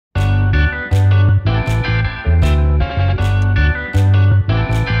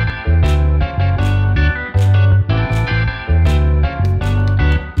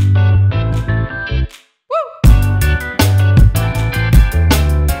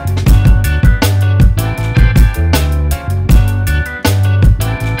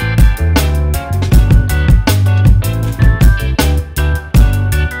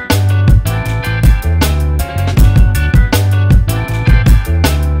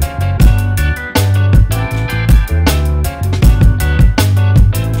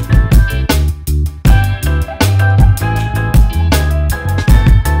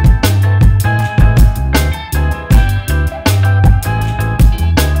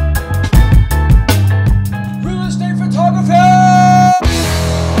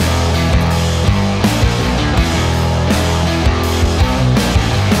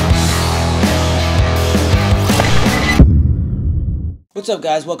up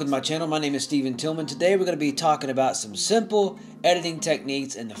guys, welcome to my channel. My name is Steven Tillman. Today we're going to be talking about some simple editing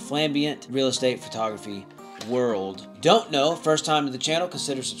techniques in the Flambient real estate photography world. Don't know, first time to the channel,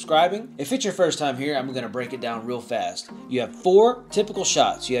 consider subscribing. If it's your first time here, I'm going to break it down real fast. You have 4 typical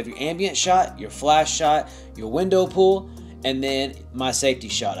shots. You have your ambient shot, your flash shot, your window pull, and then my safety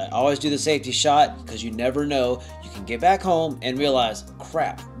shot. I always do the safety shot because you never know. You can get back home and realize,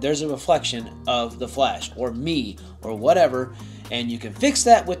 crap, there's a reflection of the flash or me or whatever, and you can fix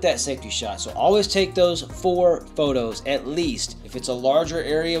that with that safety shot. So always take those 4 photos at least. If it's a larger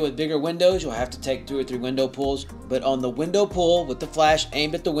area with bigger windows, you'll have to take 2 or 3 window pulls. But on the window pull with the flash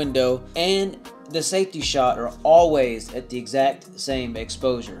aimed at the window and the safety shot are always at the exact same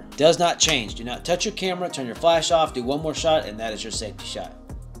exposure. Does not change. Do not touch your camera, turn your flash off, do one more shot, and that is your safety shot.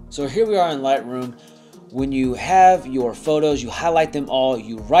 So here we are in Lightroom. When you have your photos, you highlight them all,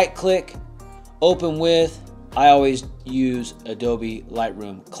 you right click, open with, I always use Adobe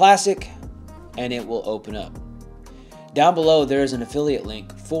Lightroom Classic, and it will open up. Down below there is an affiliate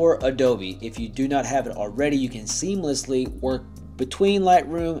link for Adobe. If you do not have it already, you can seamlessly work between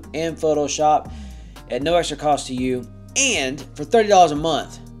Lightroom and Photoshop at no extra cost to you. And for $30 a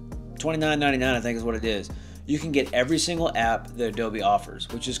month, $29.99 I think is what it is, you can get every single app that Adobe offers,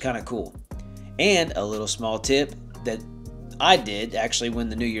 which is kind of cool. And a little small tip that I did actually when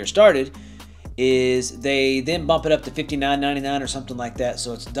the new year started is they then bump it up to $59.99 or something like that,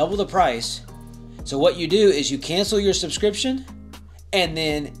 so it's double the price. So what you do is you cancel your subscription and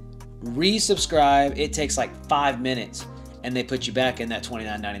then resubscribe. It takes like 5 minutes and they put you back in that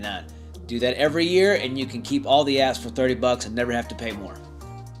 $29.99. Do that every year and you can keep all the apps for 30 bucks and never have to pay more.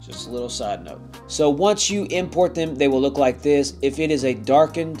 Just a little side note. So once you import them, they will look like this. If it is a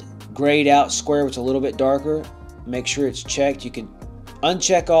darkened, grayed out square, which is a little bit darker, make sure it's checked. You can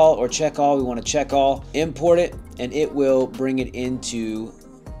uncheck all or check all. We want to check all. Import it and it will bring it into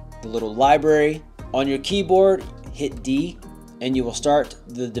the little library. On your keyboard, hit D and you will start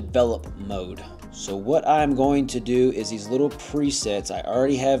the develop mode. So what I'm going to do is these little presets I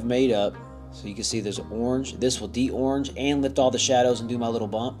already have made up. So you can see there's orange. This will de-orange and lift all the shadows and do my little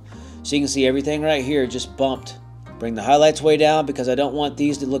bump. So you can see everything right here just bumped. Bring the highlights way down because I don't want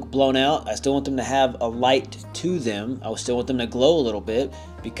these to look blown out. I still want them to have a light to them. I still want them to glow a little bit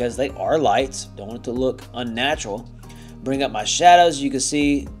because they are lights. Don't want it to look unnatural. Bring up my shadows. You can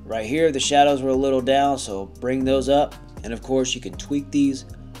see right here the shadows were a little down, so bring those up. And of course you can tweak these,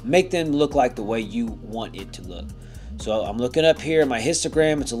 make them look like the way you want it to look. So I'm looking up here, my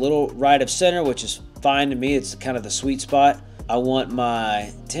histogram, it's a little right of center, which is fine to me. It's kind of the sweet spot. I want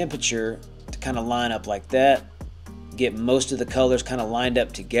my temperature to kind of line up like that. Get most of the colors kind of lined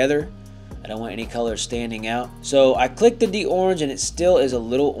up together. I don't want any colors standing out. So I click the de-orange and it still is a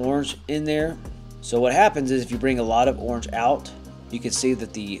little orange in there. So what happens is if you bring a lot of orange out, you can see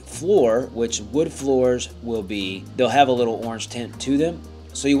that the floor, which wood floors will be, they'll have a little orange tint to them.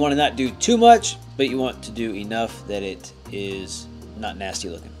 So you want to not do too much, but you want to do enough that it is not nasty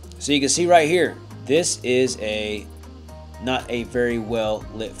looking. So you can see right here, this is not a very well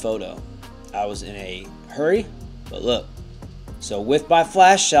lit photo. I was in a hurry. But look, so with my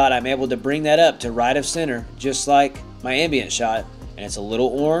flash shot, I'm able to bring that up to right of center, just like my ambient shot, and it's a little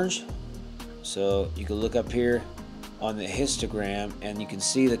orange. So you can look up here on the histogram and you can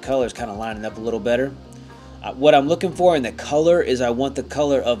see the colors kind of lining up a little better. What I'm looking for in the color is I want the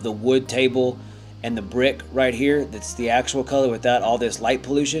color of the wood table and the brick right here. That's the actual color without all this light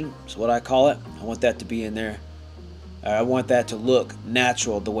pollution. That's what I call it. I want that to be in there. I want that to look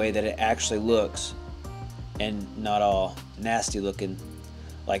natural the way that it actually looks, and not all nasty looking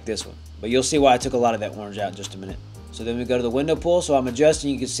like this one. But you'll see why I took a lot of that orange out in just a minute. So then we go to the window pull. So I'm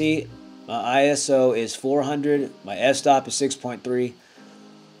adjusting. You can see my ISO is 400, my f-stop is 6.3,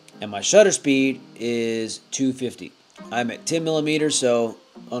 and my shutter speed is 250. I'm at 10 millimeters, so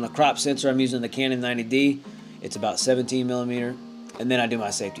on a crop sensor I'm using the Canon 90D. It's about 17 millimeter, and then I do my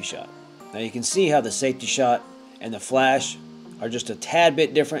safety shot. Now you can see how the safety shot and the flash are just a tad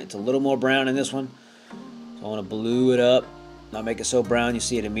bit different. It's a little more brown in this one. I want to blue it up, not make it so brown. You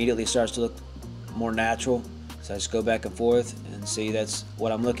see it immediately starts to look more natural. So I just go back and forth and see that's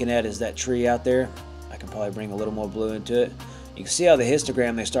what I'm looking at is that tree out there. I can probably bring a little more blue into it. You can see how the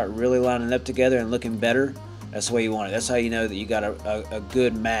histogram, they start really lining up together and looking better. That's the way you want it. That's how you know that you got a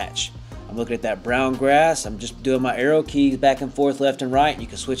good match. I'm looking at that brown grass. I'm just doing my arrow keys back and forth, left and right. You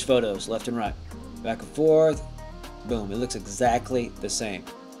can switch photos left and right. Back and forth, boom, it looks exactly the same.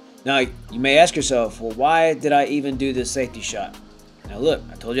 Now, you may ask yourself, well, why did I even do this safety shot? Now look,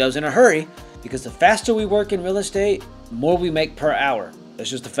 I told you I was in a hurry because the faster we work in real estate, the more we make per hour.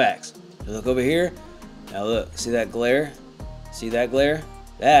 That's just the facts. So look over here. Now look, see that glare? See that glare?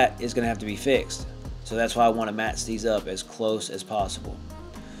 That is going to have to be fixed. So that's why I want to match these up as close as possible.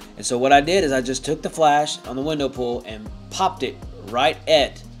 And so what I did is I just took the flash on the window pull and popped it right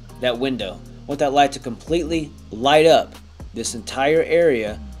at that window. I want that light to completely light up this entire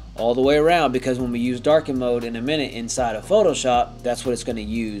area all the way around, because when we use darken mode in a minute inside of Photoshop, that's what it's going to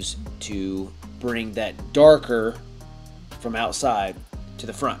use to bring that darker from outside to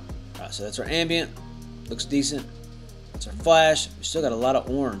the front. All right, so that's our ambient. Looks decent. That's our flash. We still got a lot of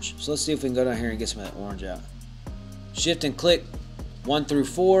orange. So let's see if we can go down here and get some of that orange out. Shift and click 1 through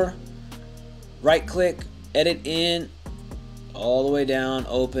 4. Right click, edit in, all the way down,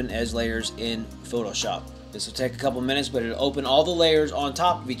 open as layers in Photoshop. This will take a couple minutes, but it'll open all the layers on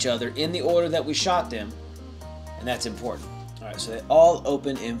top of each other in the order that we shot them, and that's important. All right, so they all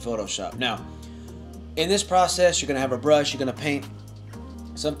open in Photoshop. Now, in this process, you're gonna have a brush, you're gonna paint.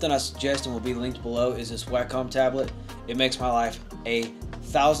 Something I suggest and will be linked below is this Wacom tablet. It makes my life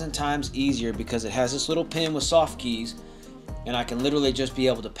 1,000 times easier because it has this little pen with soft keys, and I can literally just be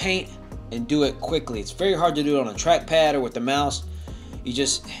able to paint and do it quickly. It's very hard to do it on a trackpad or with the mouse.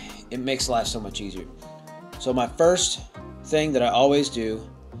 It makes life so much easier. So my first thing that I always do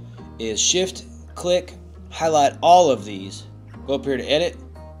is shift, click, highlight all of these, go up here to edit,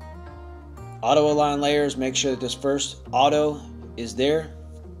 auto align layers, make sure that this first auto is there,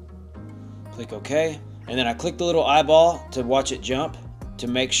 click OK, and then I click the little eyeball to watch it jump to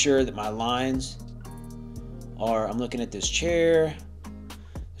make sure that my lines are, I'm looking at this chair,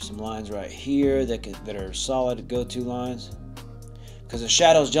 there's some lines right here that are solid go-to lines. Because the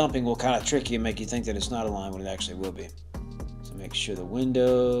shadows jumping will kind of trick you and make you think that it's not a line when it actually will be. So make sure the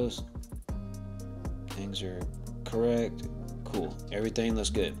windows, things are correct. Cool, everything looks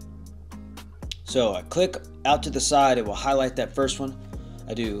good. So I click out to the side, it will highlight that first one.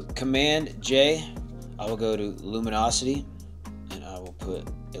 I do Command J, I will go to luminosity, and I will put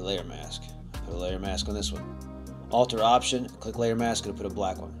a layer mask. Put a layer mask on this one. Alter Option, click layer mask, and put a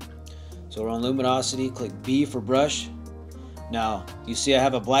black one. So we're on luminosity, click B for brush. Now, you see I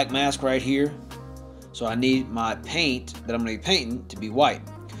have a black mask right here, so I need my paint that I'm going to be painting to be white.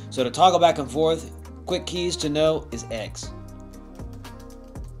 So to toggle back and forth, quick keys to know is X.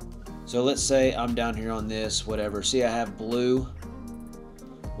 So let's say I'm down here on this, whatever. See I have blue,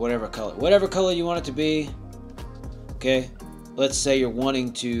 whatever color you want it to be. Okay, let's say you're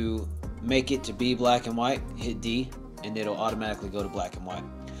wanting to make it to be black and white, hit D, and it'll automatically go to black and white.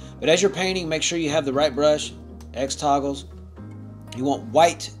 But as you're painting, make sure you have the right brush, X toggles. You want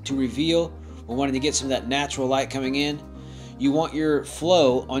white to reveal. We're wanting to get some of that natural light coming in. You want your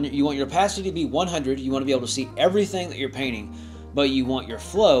flow on you want your opacity to be 100. You want to be able to see everything that you're painting, but you want your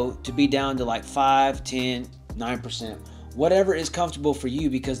flow to be down to like 5, 10, 9%, whatever is comfortable for you,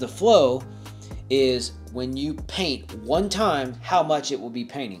 because the flow is when you paint one time how much it will be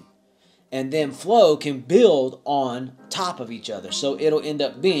painting. And then flow can build on top of each other, so it'll end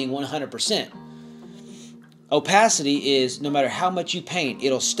up being 100%. Opacity is no matter how much you paint,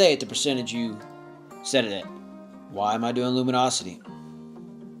 it'll stay at the percentage you set it at. Why am I doing luminosity?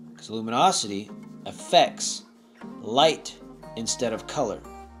 Because luminosity affects light instead of color.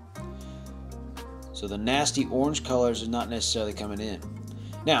 So the nasty orange colors are not necessarily coming in.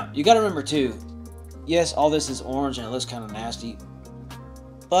 Now, you got to remember too, yes, all this is orange and it looks kind of nasty,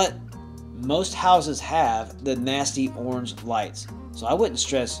 but most houses have the nasty orange lights. So I wouldn't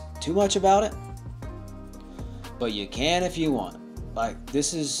stress too much about it. But you can if you want. Like,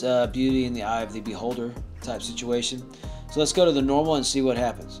 this is beauty in the eye of the beholder type situation. So let's go to the normal and see what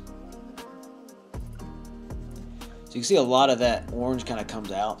happens. So you can see a lot of that orange kind of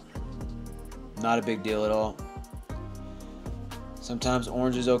comes out. Not a big deal at all. Sometimes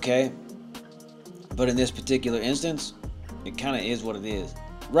orange is okay, but in this particular instance, it kind of is what it is.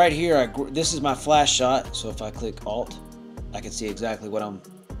 Right here, this is my flash shot, so if I click Alt, I can see exactly what I'm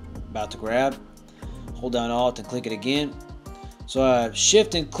about to grab. Hold down Alt and click it again. So I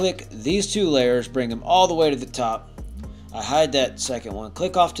shift and click these two layers, bring them all the way to the top. I hide that second one,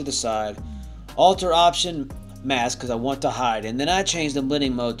 click off to the side, Alter Option Mask because I want to hide, and then I change the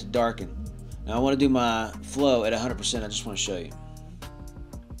blending mode to darken. Now I want to do my flow at 100%, I just want to show you.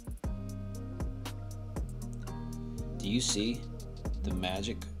 Do you see the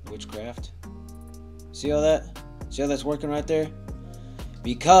magic witchcraft? See all that? See how that's working right there?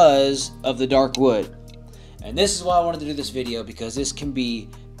 Because of the dark wood. And this is why I wanted to do this video, because this can be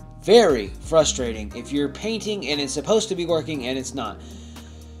very frustrating if you're painting and it's supposed to be working and it's not.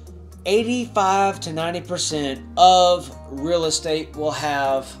 85 to 90% of real estate will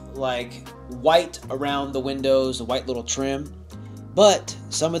have like white around the windows, a white little trim, but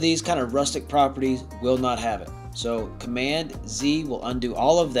some of these kind of rustic properties will not have it. So Command Z will undo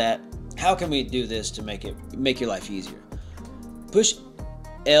all of that. How can we do this to make your life easier? Push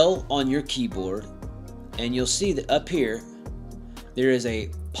L on your keyboard and you'll see that up here there is a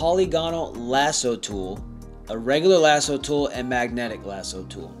polygonal lasso tool, a regular lasso tool, and magnetic lasso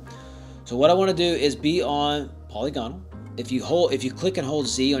tool. So what I want to do is be on polygonal. If you click and hold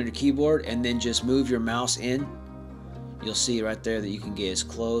Z on your keyboard and then just move your mouse in, you'll see right there that you can get as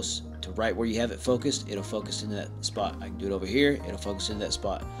close to right where you have it focused. It'll focus into that spot. I can do it over here. It'll focus into that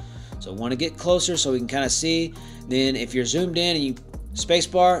spot. So I want to get closer so we can kind of see. Then if you're zoomed in and you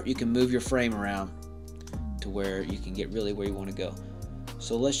spacebar, you can move your frame around to where you can get really where you want to go.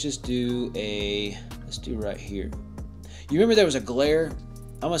 So let's just do right here. You remember there was a glare?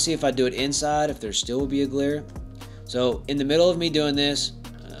 I'm gonna see if I do it inside, if there still will be a glare. So in the middle of me doing this,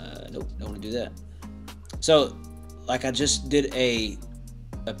 nope, don't want to do that. So like I just did a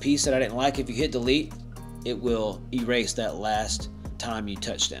piece that I didn't like. If you hit delete, it will erase that last time you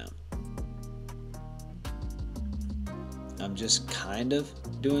touched down. I'm just kind of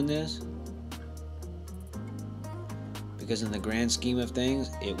doing this because in the grand scheme of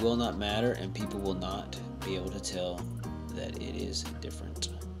things, it will not matter and people will not be able to tell that it is different.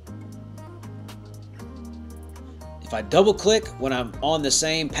 If I double click when I'm on the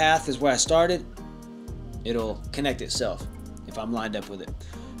same path as where I started, it'll connect itself if I'm lined up with it.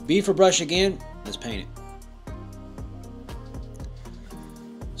 B for brush again, let's paint it.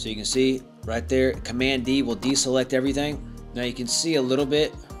 So you can see right there, Command D will deselect everything. Now you can see a little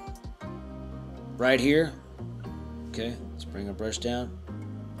bit right here. Okay, let's bring our brush down.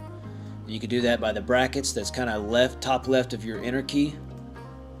 You can do that by the brackets. That's kind of top left of your enter key.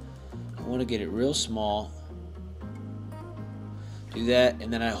 I want to get it real small. Do that,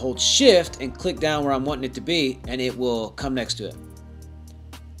 and then I hold Shift and click down where I'm wanting it to be, and it will come next to it.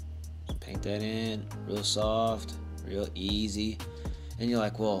 Just paint that in, real soft, real easy. And you're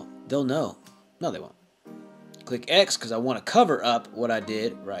like, well, they'll know. No, they won't. Click X because I want to cover up what I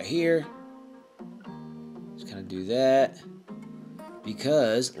did right here. Just kind of do that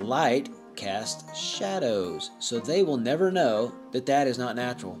because light casts shadows, so they will never know that that is not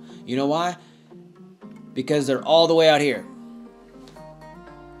natural. You know why? Because they're all the way out here.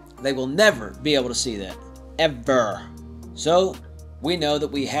 They will never be able to see that, ever. So we know that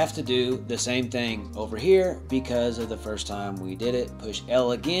we have to do the same thing over here because of the first time we did it. Push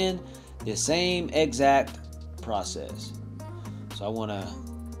L again, the same exact process. So I want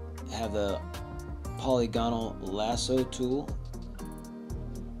to have the polygonal lasso tool.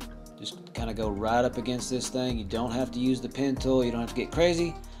 Just kind of go right up against this thing. You don't have to use the pen tool. You don't have to get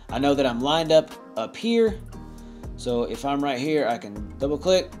crazy. I know that I'm lined up here. So if I'm right here, I can double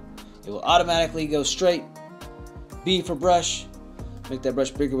click. It will automatically go straight. B for brush. Make that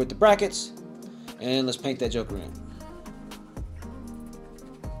brush bigger with the brackets. And let's paint that joker in.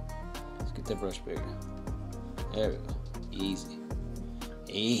 Let's get that brush bigger. There we go. Easy.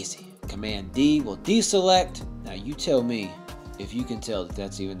 Easy. Command D will deselect. Now you tell me if you can tell that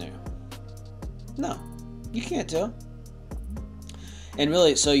that's even there. No, you can't tell. And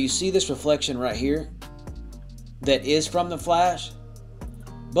really, so you see this reflection right here that is from the flash,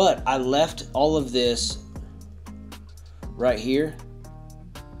 but I left all of this right here.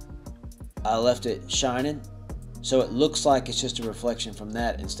 I left it shining, so it looks like it's just a reflection from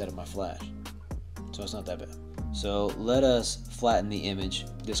that instead of my flash. So it's not that bad. So let us flatten the image.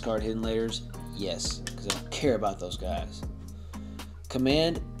 Discard hidden layers, yes, because I don't care about those guys.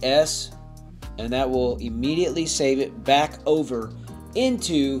 Command S, and that will immediately save it back over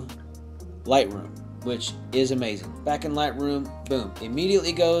into Lightroom, which is amazing. Back in Lightroom, boom,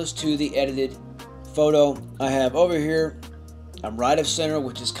 immediately goes to the edited photo I have over here. I'm right of center,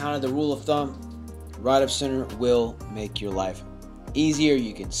 which is kind of the rule of thumb. Right of center will make your life easier.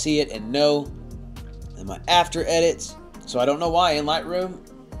 You can see it and know. And my after edits, so I don't know why in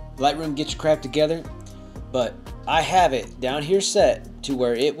Lightroom gets your crap together, but I have it down here set to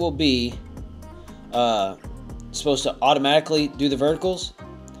where it will be supposed to automatically do the verticals.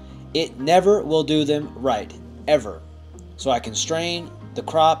 It never will do them right, ever. So I constrain the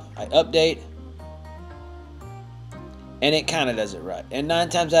crop, I update, and it kind of does it right. And 9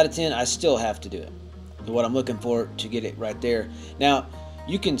 times out of 10, I still have to do it. So what I'm looking for to get it right there. Now,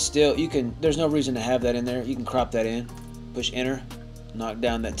 there's no reason to have that in there. You can crop that in, push enter, knock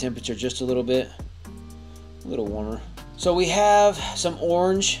down that temperature just a little bit, a little warmer. So we have some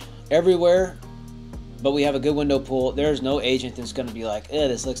orange everywhere, but we have a good window pull. There's no agent that's gonna be like,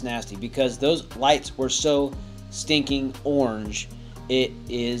 this looks nasty, because those lights were so stinking orange, it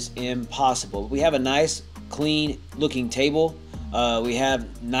is impossible. We have a nice, clean looking table, We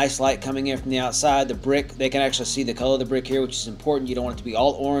have nice light coming in from the outside. The brick, they can actually see the color of the brick here, which is important. You don't want it to be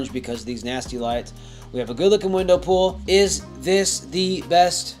all orange because of these nasty lights. We have a good looking window pull. Is this the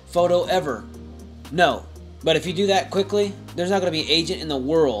best photo ever? No. But if you do that quickly, there's not going to be an agent in the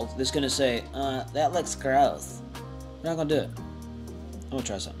world that's going to say, that looks gross. We're not going to do it. I'm going to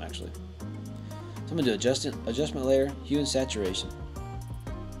try something actually. So I'm going to do adjustment layer, hue and saturation.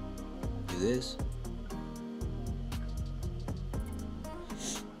 Do this.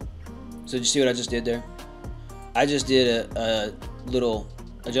 So did you see what I just did there? I just did a little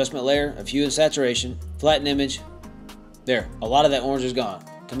adjustment layer of hue and saturation, flatten image. There, a lot of that orange is gone.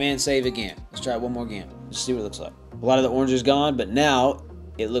 Command save again. Let's try it one more again. Let's see what it looks like. A lot of the orange is gone, but now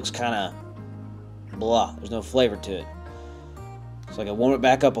it looks kind of blah. There's no flavor to it. So I can warm it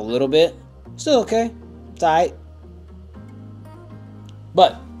back up a little bit. Still okay. It's alright.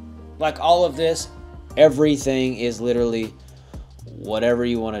 But like all of this, everything is literally whatever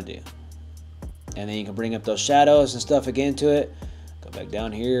you want to do. And then you can bring up those shadows and stuff again to it. Go back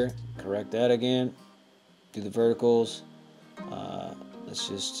down here, correct that again. Do the verticals. Let's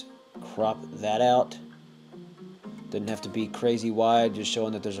just crop that out. Doesn't have to be crazy wide, just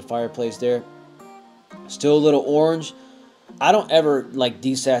showing that there's a fireplace there. Still a little orange. I don't ever like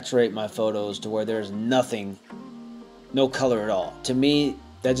desaturate my photos to where there's nothing, no color at all. To me,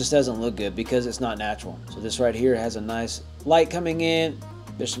 that just doesn't look good because it's not natural. So this right here has a nice light coming in.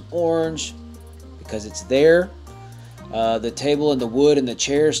 There's some orange because it's there. The table and the wood and the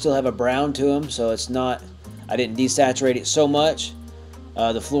chairs still have a brown to them, so it's not, I didn't desaturate it so much.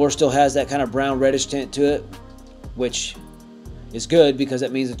 The floor still has that kind of brown reddish tint to it, which is good because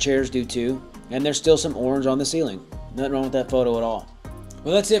that means the chairs do too. And there's still some orange on the ceiling. Nothing wrong with that photo at all.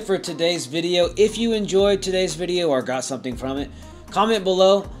 Well, that's it for today's video. If you enjoyed today's video or got something from it, comment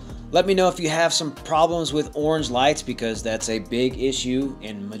below. Let me know if you have some problems with orange lights because that's a big issue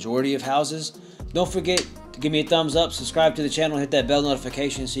in majority of houses. Don't forget to give me a thumbs up, subscribe to the channel, hit that bell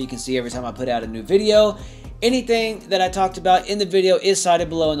notification so you can see every time I put out a new video. Anything that I talked about in the video is cited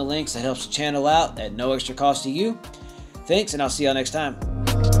below in the links. That helps the channel out at no extra cost to you. Thanks, and I'll see y'all next time.